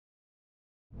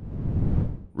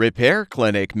Repair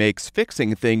Clinic makes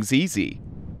fixing things easy,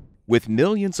 with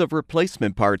millions of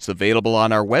replacement parts available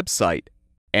on our website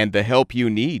and the help you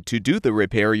need to do the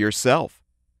repair yourself.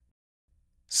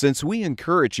 Since we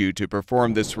encourage you to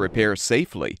perform this repair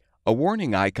safely, a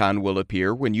warning icon will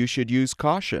appear when you should use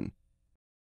caution.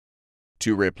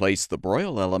 To replace the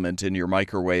broil element in your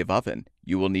microwave oven,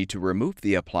 you will need to remove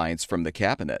the appliance from the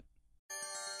cabinet.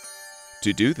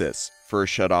 To do this,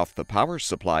 first shut off the power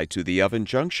supply to the oven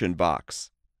junction box.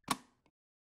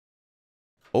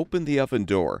 Open the oven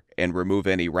door and remove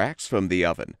any racks from the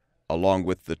oven, along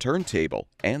with the turntable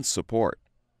and support.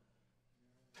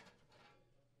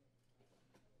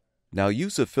 Now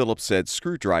use a Phillips head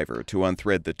screwdriver to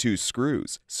unthread the two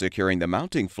screws, securing the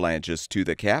mounting flanges to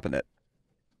the cabinet.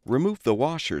 Remove the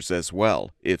washers as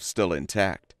well, if still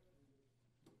intact.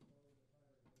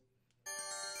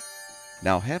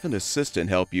 Now have an assistant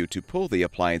help you to pull the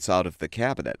appliance out of the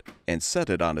cabinet and set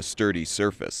it on a sturdy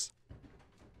surface.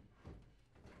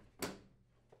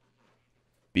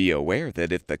 Be aware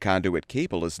that if the conduit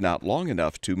cable is not long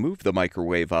enough to move the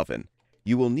microwave oven,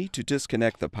 you will need to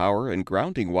disconnect the power and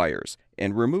grounding wires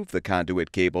and remove the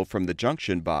conduit cable from the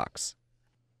junction box.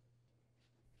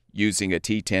 Using a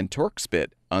T10 Torx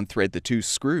bit, unthread the two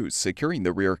screws securing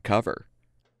the rear cover.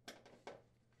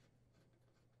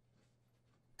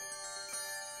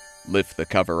 Lift the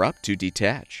cover up to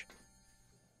detach.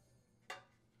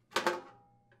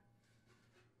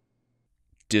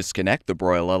 Disconnect the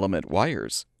broil element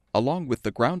wires, along with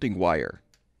the grounding wire.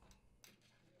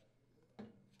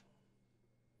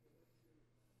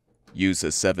 Use a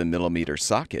 7mm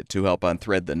socket to help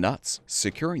unthread the nuts,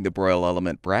 securing the broil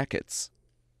element brackets.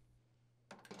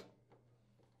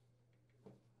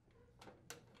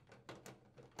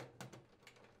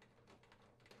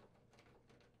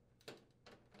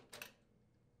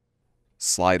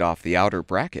 Slide off the outer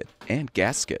bracket and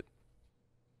gasket.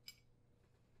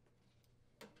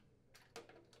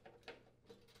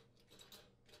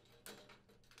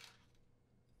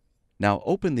 Now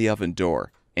open the oven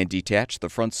door and detach the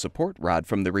front support rod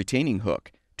from the retaining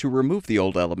hook to remove the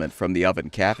old element from the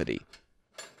oven cavity.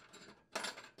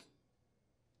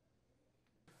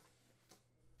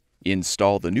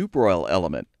 Install the new broil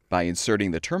element by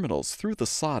inserting the terminals through the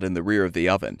slot in the rear of the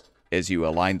oven as you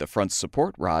align the front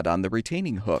support rod on the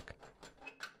retaining hook.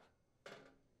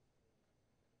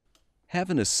 Have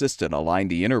an assistant align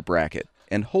the inner bracket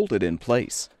and hold it in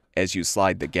place as you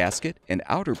slide the gasket and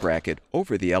outer bracket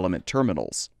over the element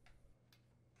terminals.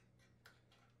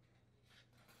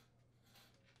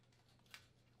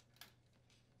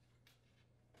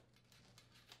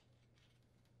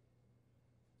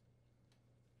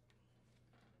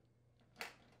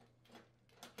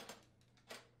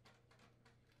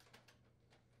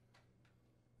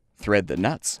 Thread the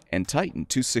nuts and tighten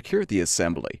to secure the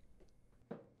assembly.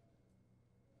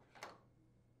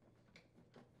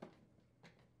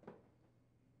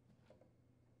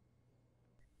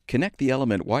 Connect the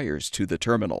element wires to the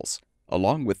terminals,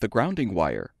 along with the grounding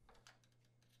wire.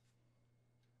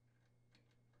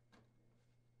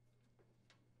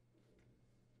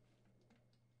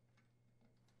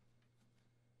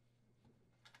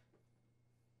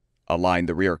 Align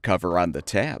the rear cover on the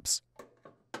tabs.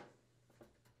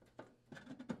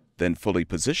 Then fully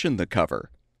position the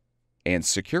cover and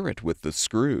secure it with the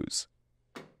screws.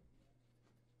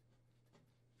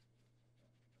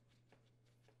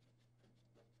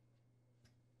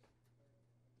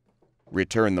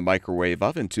 Return the microwave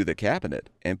oven to the cabinet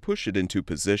and push it into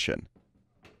position.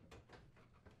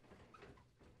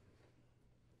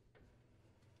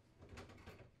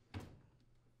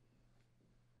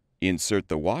 Insert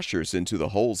the washers into the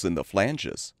holes in the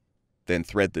flanges. Then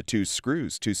thread the two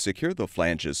screws to secure the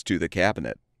flanges to the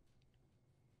cabinet.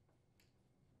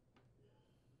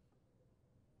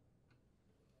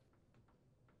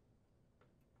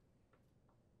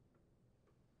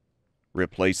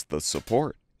 Replace the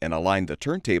support and align the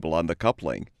turntable on the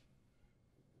coupling.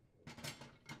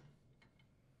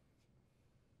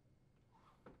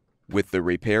 With the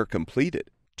repair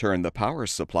completed, turn the power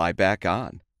supply back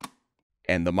on,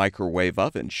 and the microwave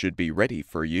oven should be ready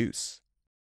for use.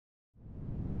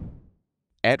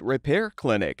 At Repair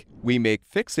Clinic, we make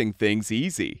fixing things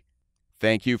easy.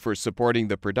 Thank you for supporting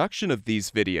the production of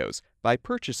these videos by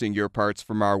purchasing your parts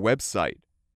from our website.